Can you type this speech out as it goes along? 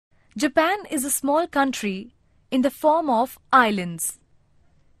Japan is a small country in the form of islands.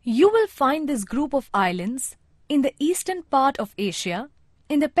 You will find this group of islands in the eastern part of Asia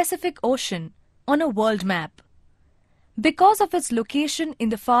in the Pacific Ocean on a world map. Because of its location in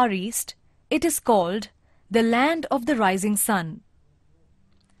the Far East, it is called the land of the rising sun.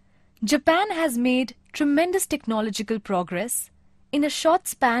 Japan has made tremendous technological progress in a short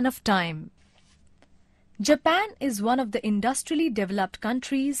span of time. Japan is one of the industrially developed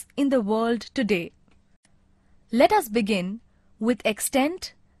countries in the world today. Let us begin with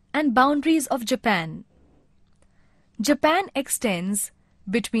extent and boundaries of Japan. Japan extends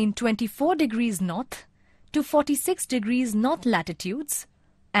between 24 degrees north to 46 degrees north latitudes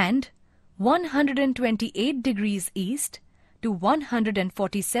and 128 degrees east to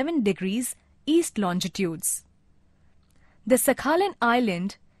 147 degrees east longitudes. The Sakhalin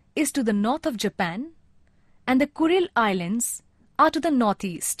Island is to the north of Japan and the Kuril Islands are to the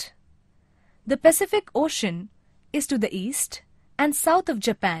northeast. The Pacific Ocean is to the east and south of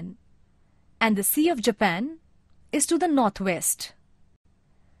Japan, and the Sea of Japan is to the northwest.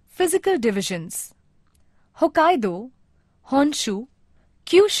 Physical divisions. Hokkaido, Honshu,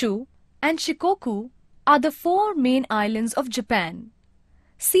 Kyushu and Shikoku are the four main islands of Japan.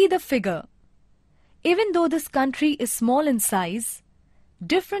 See the figure. Even though this country is small in size,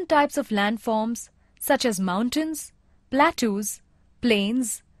 different types of landforms such as mountains, plateaus,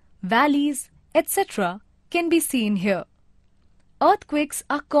 plains, valleys, etc. can be seen here. Earthquakes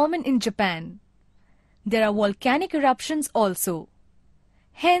are common in Japan. There are volcanic eruptions also.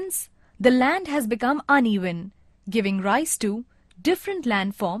 Hence, the land has become uneven, giving rise to different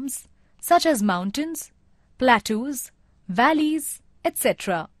landforms such as mountains, plateaus, valleys,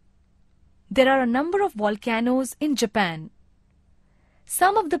 etc. There are a number of volcanoes in Japan.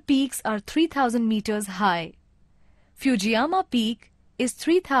 Some of the peaks are 3,000 meters high. Fujiyama Peak is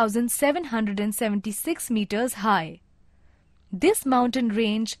 3,776 meters high. This mountain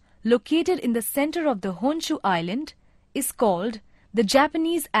range, located in the center of the Honshu Island, is called the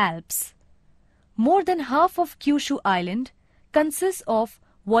Japanese Alps. More than half of Kyushu Island consists of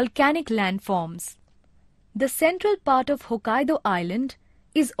volcanic landforms. The central part of Hokkaido Island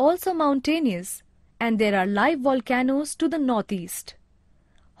is also mountainous, and there are live volcanoes to the northeast.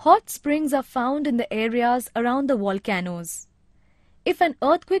 Hot springs are found in the areas around the volcanoes. If an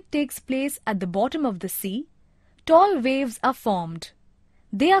earthquake takes place at the bottom of the sea, tall waves are formed.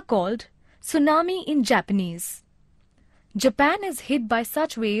 They are called tsunami in Japanese. Japan is hit by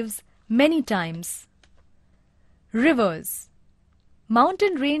such waves many times. Rivers.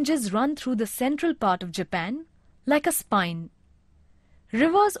 Mountain ranges run through the central part of Japan like a spine.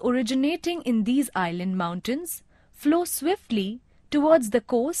 Rivers originating in these island mountains flow swiftly towards the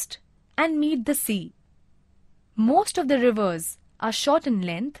coast and meet the sea. Most of the rivers are short in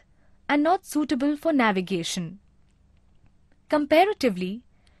length and not suitable for navigation. Comparatively,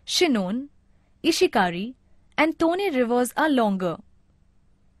 Shinnon, Ishikari and Tone rivers are longer.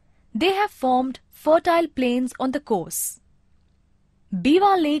 They have formed fertile plains on the coast.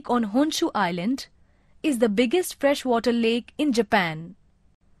 Biwa Lake on Honshu Island is the biggest freshwater lake in Japan.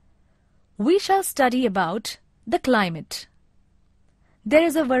 We shall study about the climate. There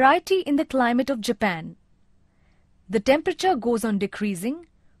is a variety in the climate of Japan. The temperature goes on decreasing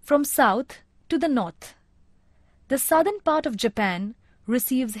from south to the north. The southern part of Japan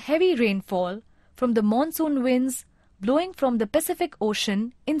receives heavy rainfall from the monsoon winds blowing from the Pacific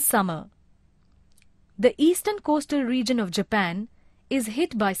Ocean in summer. The eastern coastal region of Japan is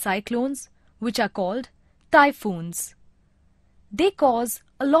hit by cyclones, which are called typhoons. They cause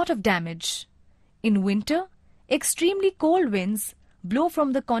a lot of damage. In winter, extremely cold winds blow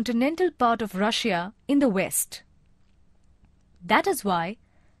from the continental part of Russia in the west. That is why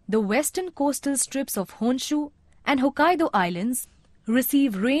the western coastal strips of Honshu and Hokkaido Islands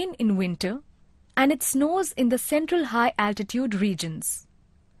receive rain in winter, and it snows in the central high altitude regions.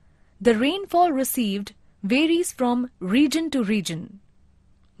 The rainfall received varies from region to region.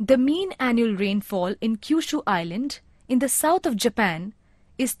 The mean annual rainfall in Kyushu Island in the south of Japan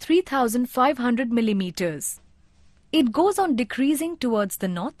is 3,500 millimeters. It goes on decreasing towards the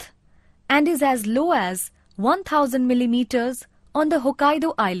north and is as low as 1,000 millimeters on the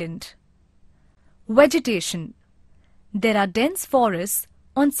Hokkaido Island. Vegetation. There are dense forests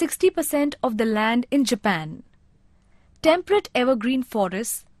on 60% of the land in Japan. Temperate evergreen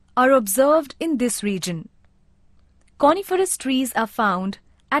forests are observed in this region. Coniferous trees are found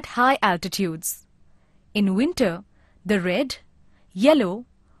at high altitudes. In winter, the red, yellow,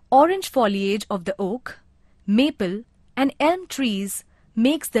 orange foliage of the oak, maple and elm trees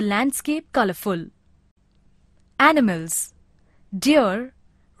makes the landscape colorful. Animals. Deer,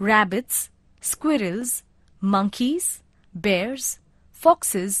 rabbits, squirrels, monkeys, bears,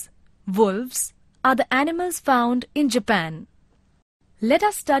 foxes, wolves are the animals found in Japan. Let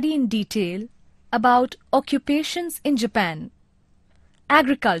us study in detail about occupations in Japan.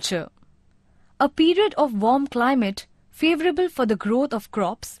 Agriculture. A period of warm climate favorable for the growth of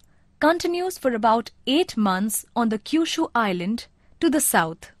crops continues for about 8 months on the Kyushu Island to the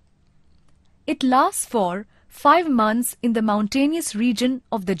south. It lasts for 5 months in the mountainous region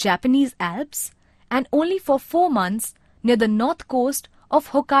of the Japanese Alps and only for 4 months near the north coast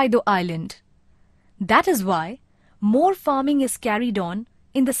of Hokkaido Island. That is why more farming is carried on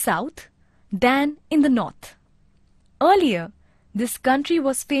in the south than in the north. Earlier, this country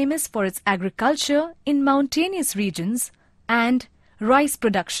was famous for its agriculture in mountainous regions and rice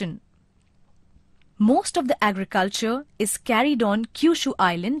production. Most of the agriculture is carried on Kyushu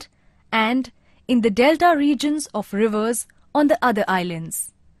Island and in the delta regions of rivers on the other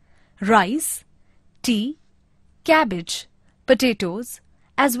islands. Rice, tea, cabbage, potatoes,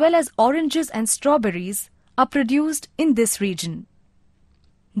 as well as oranges and strawberries are produced in this region.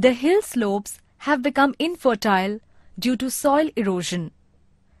 The hill slopes have become infertile due to soil erosion.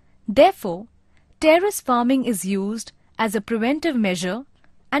 Therefore, terrace farming is used as a preventive measure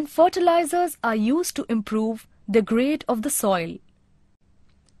and fertilizers are used to improve the grade of the soil.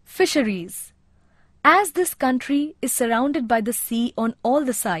 Fisheries. As this country is surrounded by the sea on all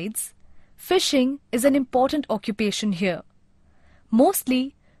the sides, fishing is an important occupation here.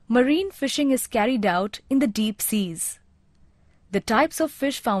 Mostly, marine fishing is carried out in the deep seas. The types of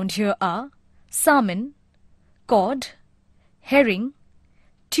fish found here are salmon, cod, herring,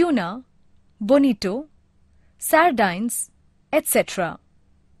 tuna, bonito, sardines, etc.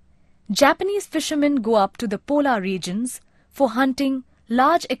 Japanese fishermen go up to the polar regions for hunting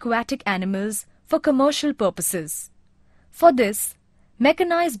large aquatic animals for commercial purposes. For this,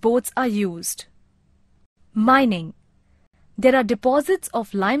 mechanized boats are used. Mining. There are deposits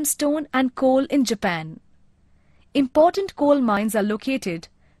of limestone and coal in Japan. Important coal mines are located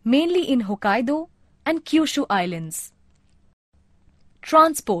mainly in Hokkaido and Kyushu Islands.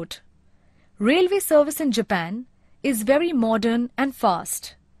 Transport. Railway service in Japan is very modern and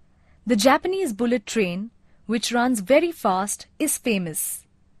fast. The Japanese bullet train, which runs very fast, is famous.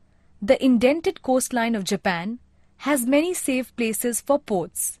 The indented coastline of Japan has many safe places for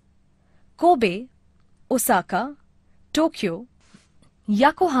ports. Kobe, Osaka, Tokyo,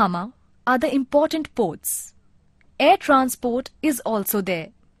 Yokohama are the important ports. Air transport is also there.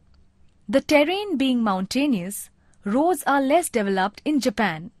 The terrain being mountainous, roads are less developed in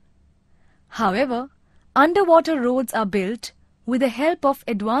Japan. However, underwater roads are built with the help of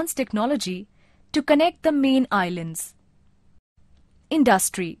advanced technology to connect the main islands.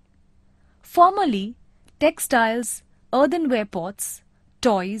 Industry. Formerly, textiles, earthenware pots,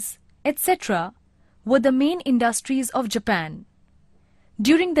 toys, etc. were the main industries of Japan.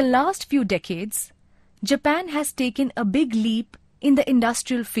 During the last few decades, Japan has taken a big leap in the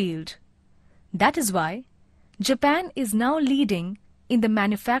industrial field. That is why Japan is now leading in the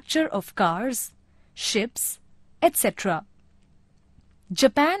manufacture of cars, ships, etc.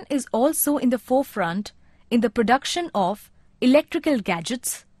 Japan is also in the forefront in the production of electrical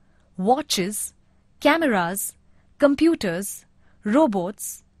gadgets, watches, cameras, computers,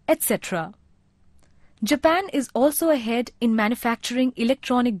 robots, etc. Japan is also ahead in manufacturing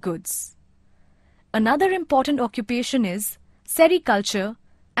electronic goods. Another important occupation is sericulture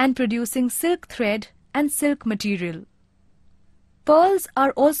and producing silk thread and silk material. Pearls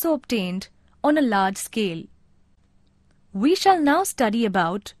are also obtained on a large scale. We shall now study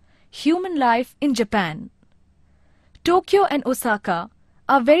about human life in Japan. Tokyo and Osaka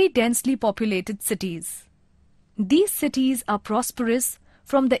are very densely populated cities. These cities are prosperous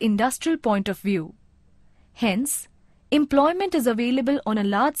from the industrial point of view. Hence, employment is available on a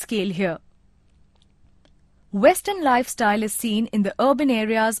large scale here. Western lifestyle is seen in the urban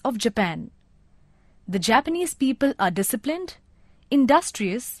areas of Japan. The Japanese people are disciplined,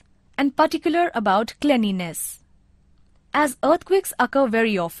 industrious, and particular about cleanliness. As earthquakes occur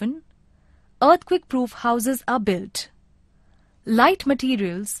very often, earthquake-proof houses are built. Light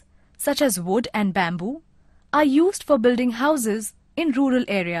materials such as wood and bamboo are used for building houses in rural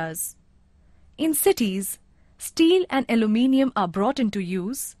areas. In cities, steel and aluminium are brought into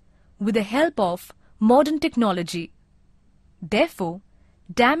use with the help of modern technology. Therefore,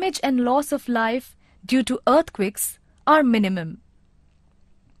 damage and loss of life due to earthquakes are minimum.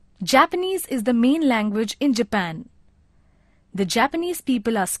 Japanese is the main language in Japan. The Japanese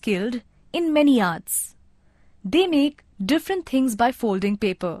people are skilled in many arts. They make different things by folding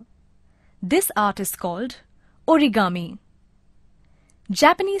paper. This art is called origami.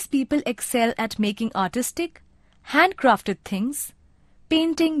 Japanese people excel at making artistic, handcrafted things,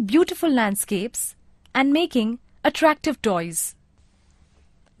 painting beautiful landscapes, and making attractive toys.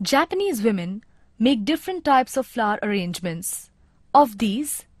 Japanese women make different types of flower arrangements. Of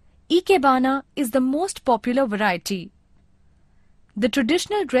these, ikebana is the most popular variety. The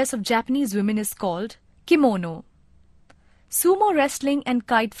traditional dress of Japanese women is called kimono. Sumo wrestling and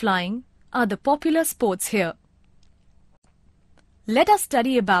kite flying are the popular sports here. Let us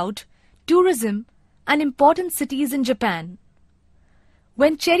study about tourism and important cities in Japan.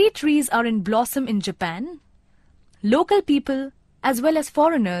 When cherry trees are in blossom in Japan, local people as well as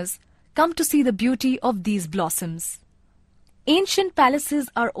foreigners come to see the beauty of these blossoms. Ancient palaces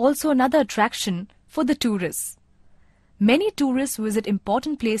are also another attraction for the tourists. Many tourists visit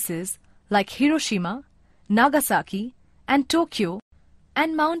important places like Hiroshima, Nagasaki, and Tokyo,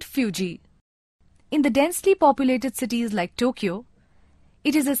 and Mount Fuji. In the densely populated cities like Tokyo,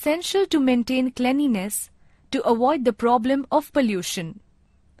 it is essential to maintain cleanliness to avoid the problem of pollution.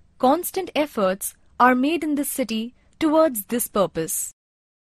 Constant efforts are made in this city towards this purpose.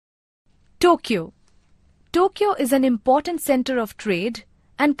 Tokyo. Tokyo is an important center of trade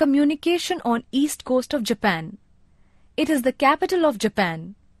and communication on east coast of Japan. It is the capital of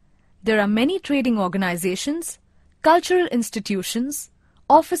Japan. There are many trading organizations, cultural institutions,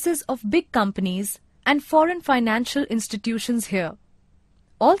 offices of big companies, and foreign financial institutions here.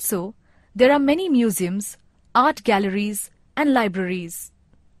 Also, there are many museums, art galleries, and libraries.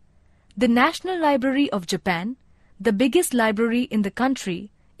 The National Library of Japan, the biggest library in the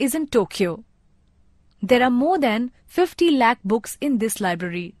country, is in Tokyo. There are more than 50 lakh books in this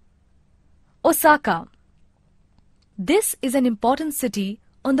library. Osaka. This is an important city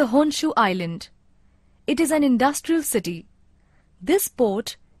on the Honshu Island. It is an industrial city. This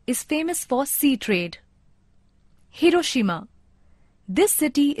port is famous for sea trade. Hiroshima. This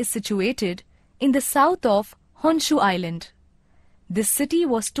city is situated in the south of Honshu Island. This city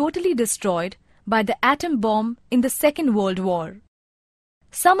was totally destroyed by the atom bomb in the Second World War.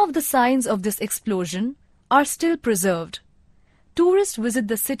 Some of the signs of this explosion are still preserved. Tourists visit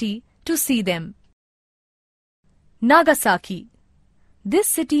the city to see them. Nagasaki. This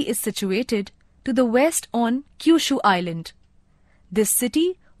city is situated to the west on Kyushu Island. This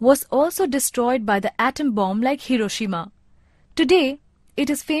city was also destroyed by the atom bomb like Hiroshima. Today, it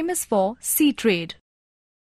is famous for sea trade.